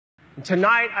And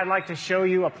tonight, I'd like to show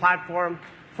you a platform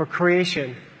for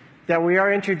creation that we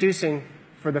are introducing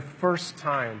for the first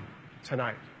time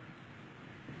tonight.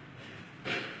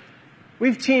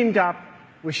 We've teamed up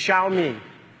with Xiaomi,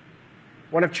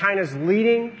 one of China's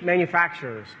leading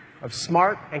manufacturers of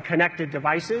smart and connected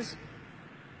devices,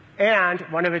 and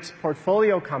one of its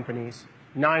portfolio companies,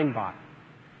 Ninebot.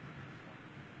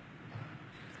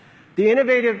 The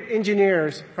innovative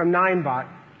engineers from Ninebot,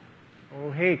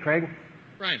 oh, hey, Craig.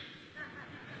 Brian.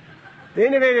 The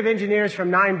innovative engineers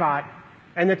from Ninebot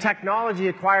and the technology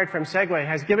acquired from Segway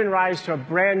has given rise to a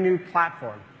brand new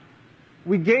platform.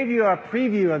 We gave you a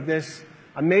preview of this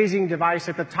amazing device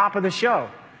at the top of the show.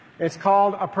 It's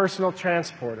called a personal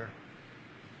transporter.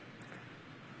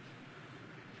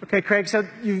 Okay, Craig, so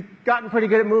you've gotten pretty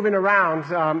good at moving around.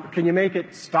 Can you make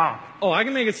it stop? Oh, I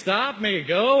can make it stop, make it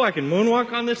go. I can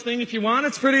moonwalk on this thing if you want.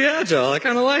 It's pretty agile. I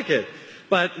kind of like it.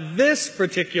 But this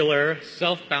particular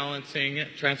self-balancing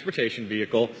transportation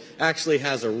vehicle actually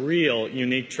has a real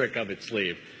unique trick up its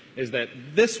sleeve, is that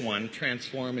this one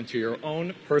transforms into your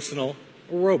own personal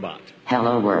robot.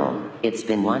 Hello world. It's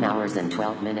been 1 hour and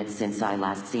 12 minutes since I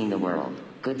last seen the world.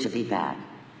 Good to be back.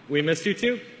 We missed you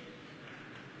too.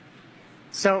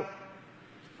 So,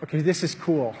 okay, this is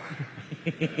cool.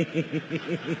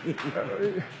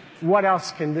 What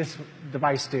else can this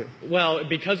device do? Well,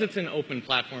 because it's an open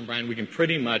platform, Brian, we can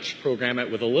pretty much program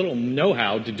it with a little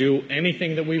know-how to do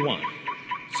anything that we want.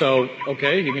 So,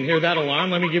 okay, you can hear that alarm.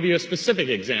 Let me give you a specific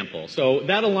example. So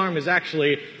that alarm is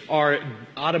actually our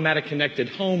automatic connected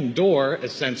home door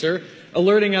sensor,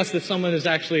 alerting us that someone is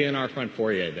actually in our front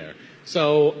foyer there.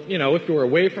 So, you know, if we were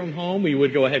away from home, we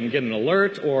would go ahead and get an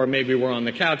alert, or maybe we're on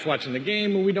the couch watching the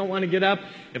game and we don't want to get up.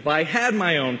 If I had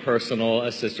my own personal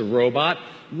assisted robot,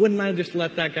 wouldn't I just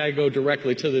let that guy go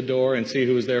directly to the door and see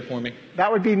who was there for me? That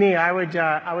would be me. I would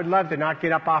love to not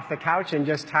get up off the couch and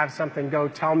just have something go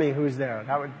tell me who's there.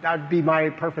 That would be my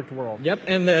perfect world. Yep,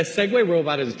 and the Segway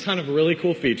robot has a ton of really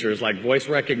cool features like voice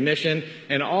recognition,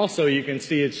 and also you can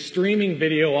see it streaming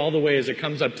video all the way as it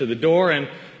comes up to the door, and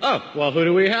oh, well, who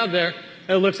do we have there?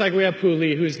 It looks like we have Pu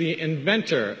Li, who's the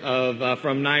inventor of,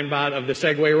 from Ninebot of the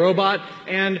Segway robot.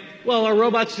 And, well, our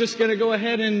robot's just going to go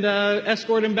ahead and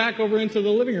escort him back over into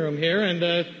the living room here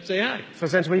and say hi. So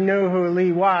since we knew who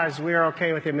Li was, we are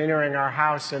okay with him entering our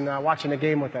house and watching a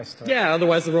game with us tonight. Yeah,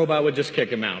 otherwise the robot would just kick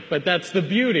him out. But that's the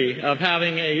beauty of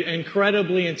having an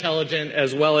incredibly intelligent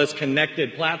as well as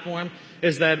connected platform,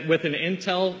 is that with an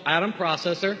Intel Atom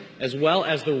processor, as well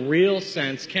as the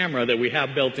RealSense camera that we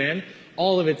have built in,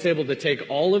 all of it's able to take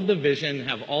all of the vision,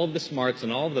 have all of the smarts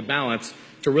and all of the balance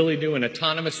to really do an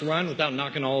autonomous run without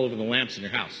knocking all over the lamps in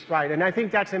your house. Right, and I think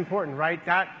that's important, right?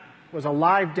 That was a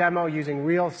live demo using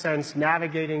RealSense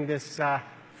navigating this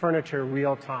furniture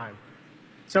real time.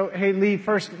 So, hey, Lee,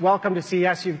 first, welcome to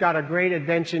CES. You've got a great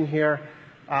invention here.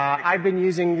 I've been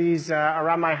using these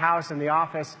around my house and the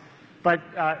office, but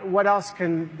what else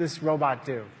can this robot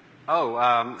do? Oh,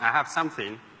 I have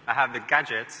something. I have the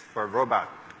gadgets for a robot.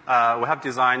 We have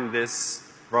designed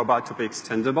this robot to be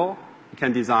extendable. You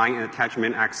can design and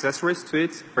attachment accessories to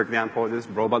it. For example, this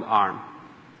robot arm.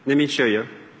 Let me show you.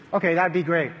 Okay, that'd be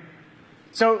great.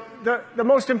 So the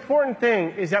most important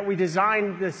thing is that we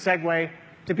designed this Segway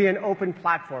to be an open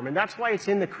platform, and that's why it's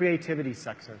in the creativity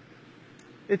section.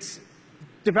 It's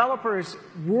developers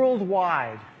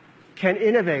worldwide can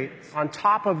innovate on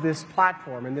top of this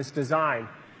platform and this design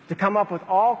to come up with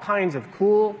all kinds of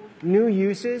cool new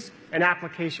uses and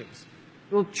applications.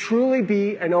 It will truly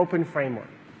be an open framework.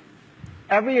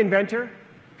 Every inventor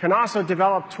can also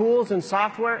develop tools and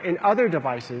software in other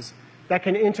devices that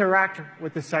can interact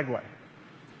with the Segway.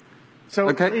 So,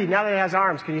 Lee, now that it has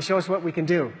arms, can you show us what we can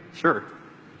do? Sure.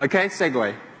 Okay,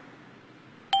 Segway.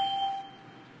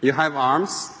 You have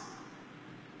arms?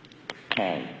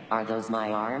 Hey, are those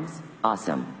my arms?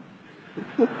 Awesome.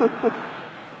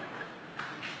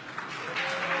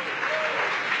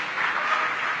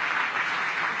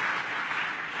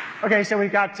 Okay, so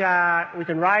we've got, we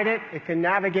can ride it, it can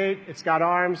navigate, it's got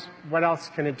arms. What else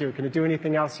can it do? Can it do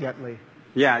anything else yet, Lee?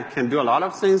 Yeah, it can do a lot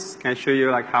of things. Can I show you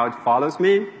like how it follows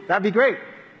me? That'd be great.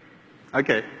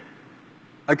 Okay.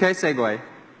 Okay, Segway.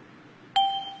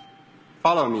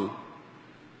 Follow me.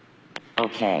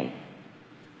 Okay.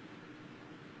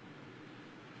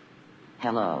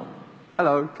 Hello.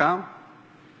 Hello, come.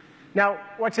 Now,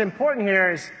 what's important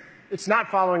here is it's not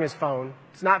following his phone.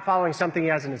 It's not following something he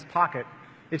has in his pocket.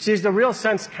 It's used a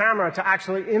RealSense camera to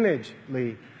actually image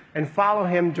Lee and follow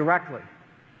him directly.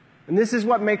 And this is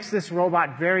what makes this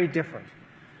robot very different.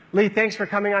 Lee, thanks for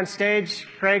coming on stage.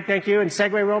 Craig, thank you. And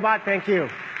Segway Robot, thank you.